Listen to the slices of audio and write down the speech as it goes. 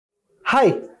Hi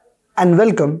and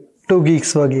welcome to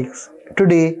Geeks for Geeks.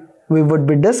 Today we would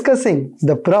be discussing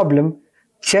the problem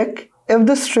check if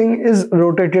the string is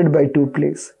rotated by two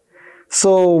places.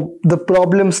 So the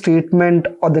problem statement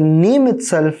or the name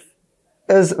itself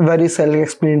is very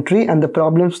self-explanatory and the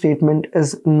problem statement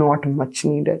is not much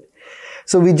needed.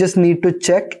 So we just need to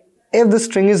check if the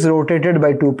string is rotated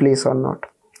by two places or not.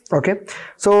 Okay,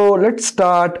 so let's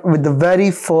start with the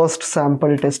very first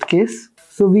sample test case.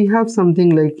 So we have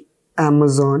something like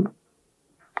Amazon.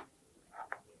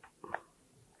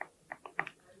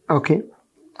 Okay,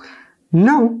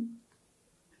 now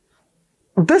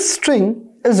this string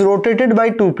is rotated by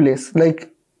two places, like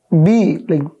B,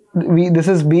 this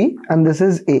is B and this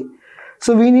is A.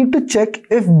 So we need to check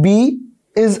if B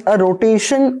is a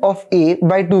rotation of A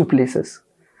by two places.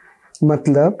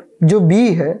 मतलब जो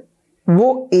B है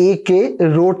वो A के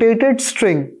rotated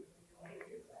string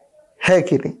है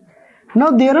कि नहीं. Now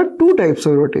there are two types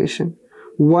of rotation.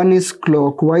 One is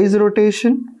clockwise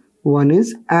rotation, one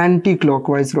is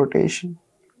anti-clockwise rotation.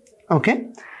 Okay.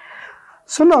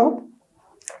 So now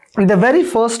the very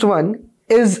first one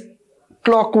is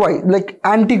clockwise, like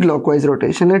anti-clockwise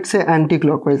rotation. Let's say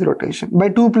anti-clockwise rotation by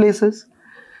two places.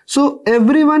 So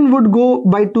everyone would go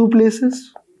by two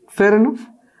places. Fair enough.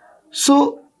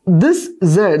 So this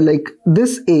Z, like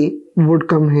this A would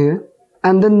come here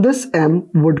and then this M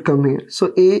would come here.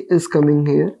 So A is coming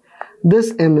here,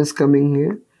 this M is coming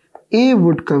here, A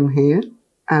would come here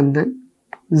and then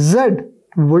Z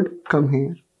would come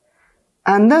here.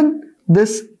 And then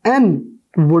this N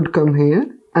would come here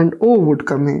and O would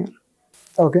come here.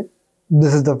 Okay,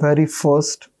 this is the very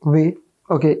first way.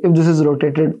 Okay, if this is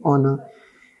rotated on a,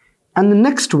 and the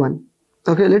next one,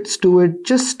 okay, let's do it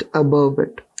just above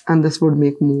it and this would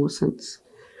make more sense.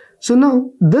 So now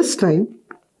this time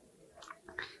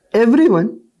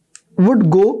everyone would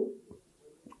go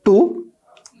to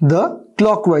the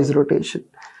clockwise rotation.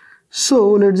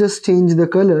 So let's just change the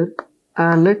color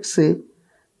and let's say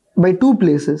by two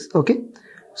places. Okay,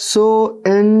 so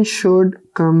N should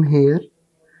come here,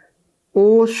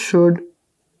 O should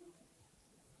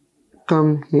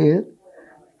come here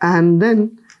and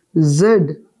then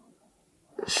Z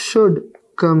should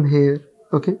come here.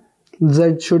 Okay,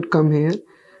 Z should come here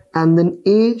and then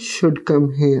A should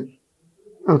come here.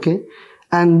 Okay,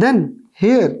 and then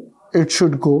here it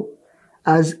should go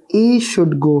as A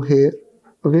should go here.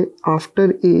 Okay, after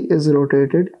A is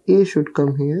rotated, A should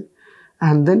come here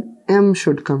and then M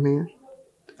should come here.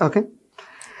 Okay,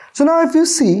 so now if you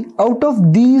see, out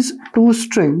of these two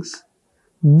strings,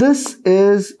 this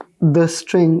is the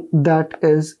string that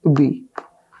is B.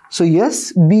 So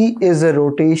yes, B is a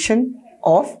rotation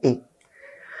of A.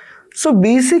 So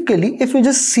basically, if you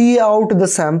just see out the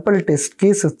sample test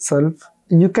case itself,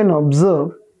 you can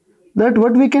observe that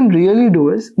what we can really do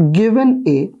is, given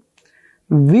A,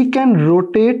 we can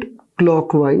rotate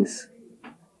clockwise,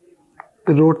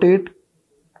 and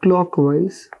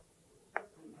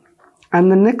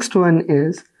the next one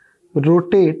is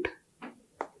rotate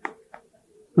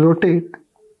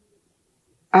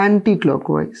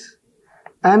anti-clockwise.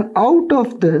 And out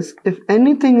of this, if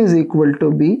anything is equal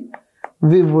to B,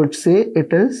 we would say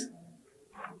it is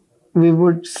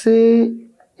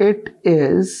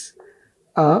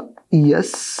a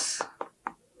yes,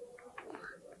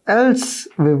 else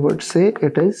we would say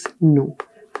it is no.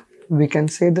 We can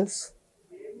say this.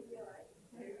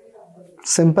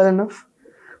 Simple enough.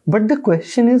 But the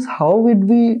question is, how would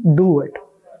we do it?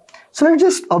 So let's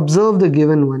just observe the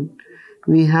given one.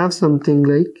 We have something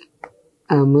like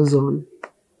Amazon.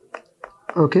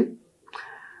 Okay.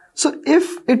 So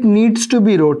if it needs to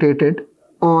be rotated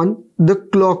on the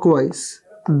clockwise,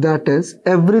 that is,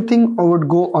 everything would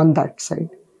go on that side.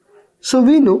 So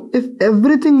we know if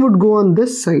everything would go on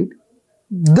this side,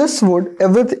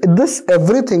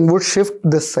 everything would shift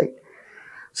this side.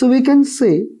 So we can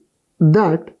say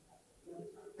that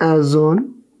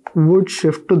Amazon would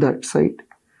shift to that side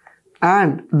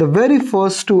and the very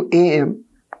first two AM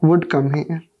would come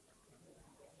here.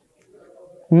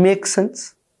 Makes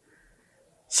sense?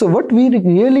 So what we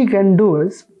really can do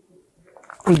is,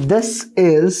 this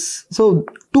is, so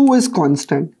 2 is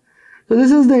constant. So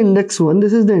this is the index 1,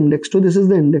 this is the index 2, this is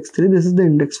the index 3, this is the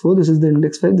index 4, this is the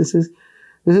index 5, this is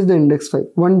the index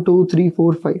 5. 1, 2, 3,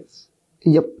 4, 5.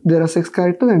 Yep, there are 6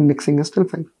 characters and indexing is still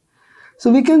 5. So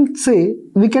we can say,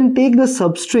 we can take the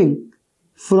substring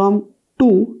from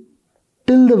 2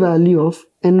 till the value of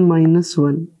n minus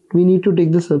 1. We need to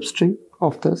take the substring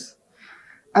of this.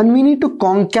 And we need to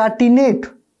concatenate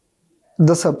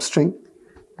the substring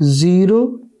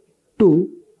 0 to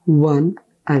 1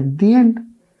 at the end.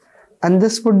 And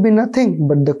this would be nothing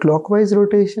but the clockwise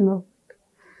rotation of it.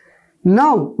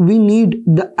 Now we need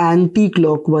the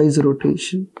anti-clockwise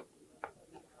rotation.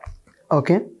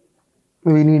 Okay,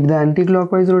 we need the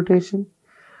anti-clockwise rotation.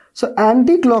 So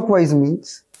anti-clockwise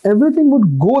means everything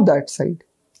would go that side.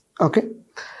 Okay,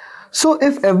 so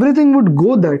if everything would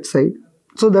go that side,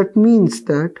 so that means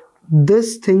that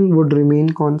this thing would remain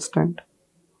constant,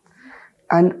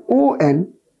 and O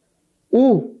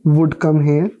would come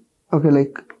here. Okay,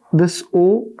 like this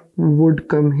O would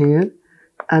come here,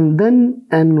 and then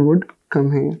N would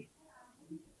come here.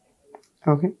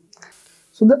 Okay,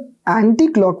 so the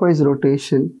anti-clockwise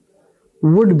rotation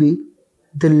would be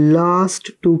the last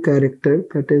two character,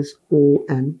 that is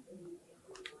ON.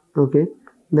 Okay,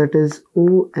 that is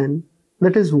ON.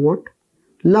 That is what?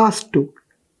 Last two,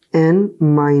 N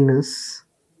minus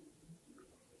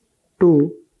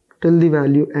 2 till the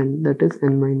value N, that is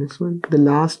N minus 1. The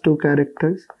last two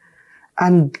characters.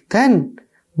 And then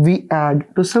we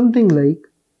add to something like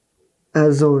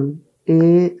as on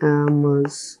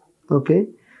AMS. Okay,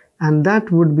 and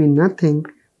that would be nothing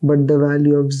but the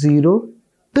value of 0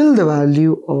 till the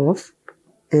value of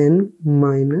N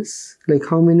minus, like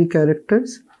how many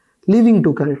characters? Leaving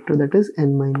 2 characters, that is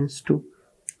N minus 2.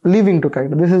 Leaving 2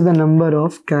 characters. This is the number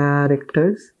of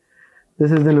characters.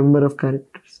 This is the number of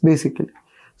characters basically.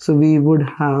 So we would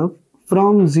have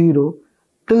from 0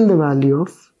 till the value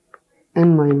of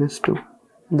N minus 2.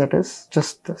 That is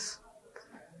just this.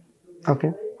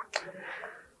 Okay.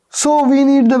 So we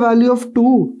need the value of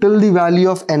 2 till the value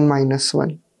of N minus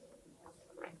 1.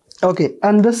 Okay,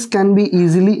 and this can be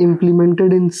easily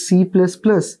implemented in C++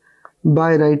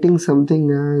 by writing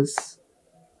something as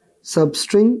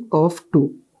substring of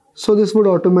 2. So this would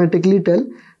automatically tell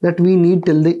that we need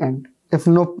till the end. If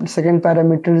no second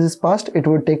parameter is passed, it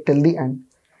would take till the end.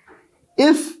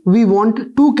 If we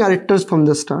want 2 characters from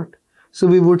the start, so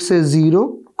we would say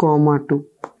 0, 2.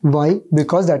 Why?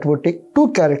 Because that would take 2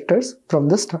 characters from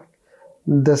the start.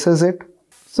 This is it.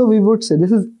 So we would say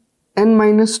this is N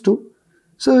minus 2.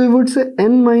 So we would say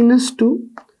N minus 2,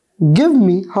 give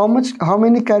me how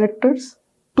many characters?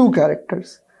 2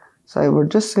 characters. So I would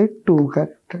just say 2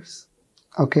 characters.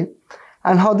 Okay.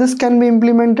 And how this can be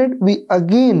implemented? We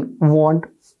again want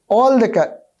all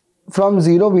the from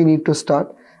 0 we need to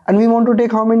start. And we want to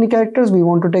take how many characters? We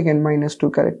want to take N minus 2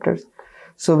 characters.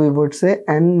 So we would say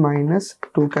N minus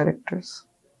 2 characters.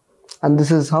 And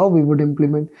this is how we would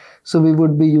implement. So we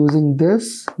would be using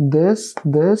this, this,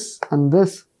 this, and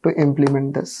this to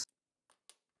implement this.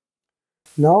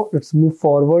 Now let's move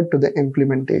forward to the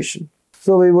implementation.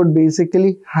 So we would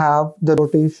basically have the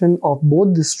rotation of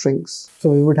both the strings. So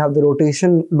we would have the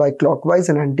rotation by clockwise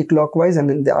and anti-clockwise,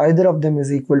 and if either of them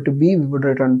is equal to B, we would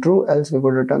return true, else we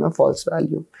would return a false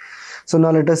value. So now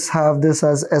let us have this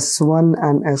as S1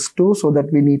 and S2, so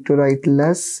that we need to write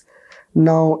less.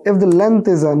 Now if the length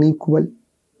is unequal,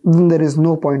 then there is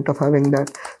no point of having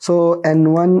that. So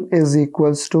N1 is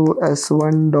equals to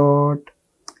S1 dot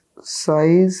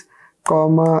size,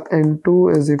 comma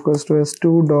N2 is equals to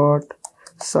S2 dot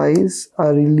size.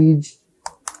 We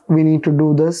need to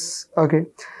do this. Okay,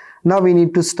 now we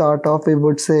need to start off. We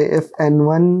would say if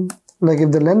N1, like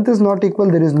if the length is not equal,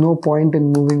 there is no point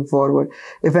in moving forward.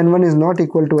 If N1 is not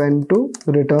equal to N2,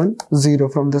 return 0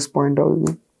 from this point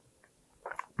only.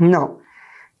 Now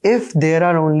if there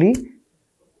are only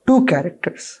 2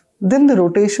 characters, then the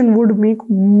rotation would make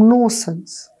no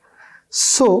sense.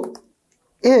 So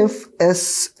if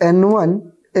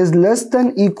N1 is less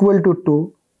than equal to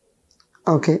 2,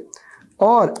 okay,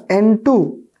 or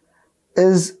N2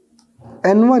 is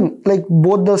N1, like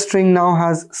both the string now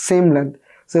has same length.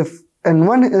 So if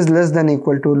N1 is less than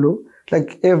equal to low,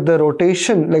 like if the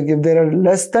rotation, like if there are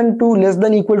less than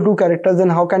equal to 2 characters, then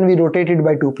how can we rotate it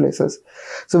by 2 places?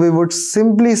 So we would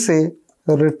simply say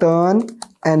return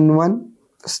N1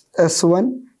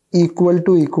 S1 equal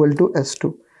to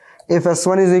S2. If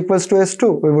S1 is equals to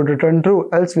S2, we would return true,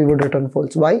 else we would return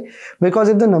false. Why? Because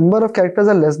if the number of characters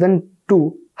are less than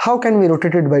 2, how can we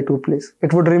rotate it by 2 places?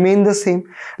 It would remain the same.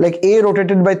 Like A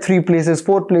rotated by 3 places,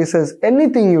 4 places,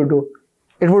 anything you do,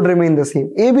 it would remain the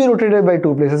same. AB rotated by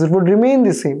 2 places, it would remain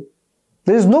the same.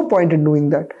 There is no point in doing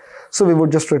that. So we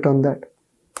would just return that.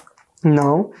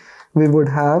 Now we would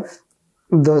have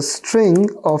the string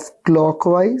of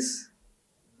clockwise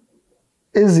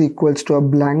is equals to a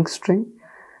blank string,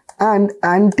 and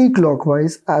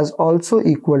anti-clockwise as also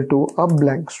equal to a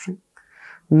blank string.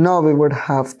 Now we would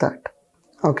have that.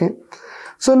 Okay,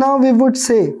 so now we would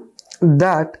say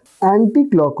that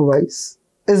anti-clockwise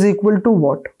is equal to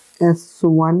what?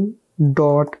 S1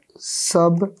 dot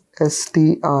sub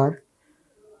str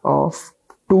of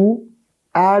 2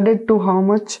 added to how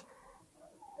much?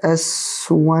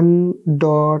 S1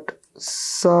 dot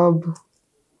sub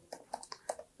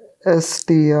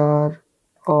str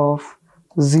of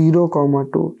 0,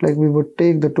 2. Like we would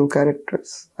take the two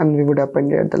characters and we would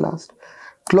append it at the last.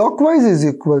 Clockwise is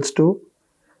equals to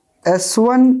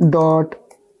s1 dot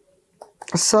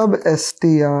sub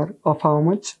str of how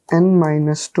much? n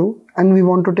minus 2. And we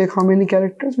want to take how many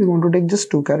characters? We want to take just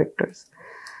two characters.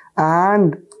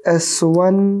 And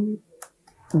s1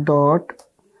 dot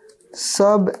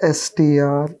sub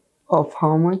str of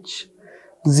how much?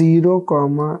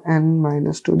 0, n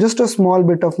minus 2. Just a small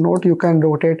bit of note, you can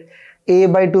rotate a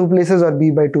by 2 places or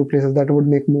b by 2 places. That would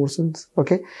make more sense.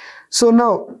 Okay. So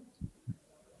now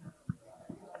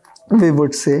we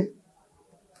would say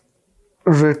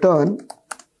return,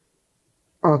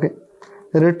 okay,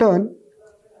 return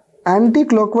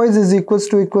anti-clockwise is equals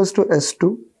to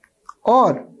s2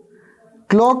 or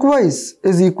clockwise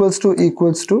is equals to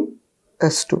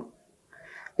s2.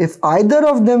 If either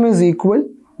of them is equal,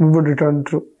 we would return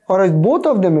true, or if both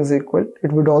of them is equal,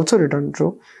 it would also return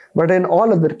true. But in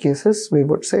all other cases, we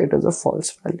would say it is a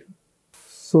false value.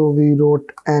 So we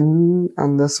wrote n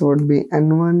and this would be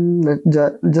n1.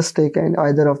 Let's just take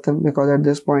either of them because at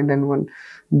this point n1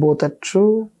 both are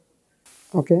true.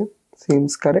 Okay,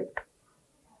 seems correct.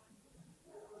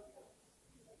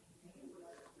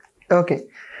 Okay,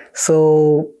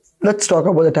 so let's talk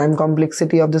about the time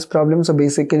complexity of this problem. So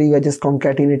basically we are just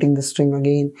concatenating the string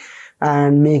again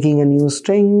and making a new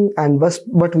string, and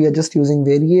but we are just using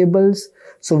variables.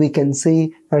 So we can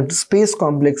say that space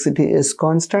complexity is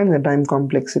constant, the time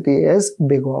complexity is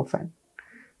big O of n.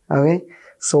 Okay,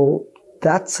 so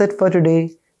that's it for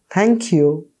today. Thank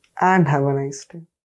you and have a nice day.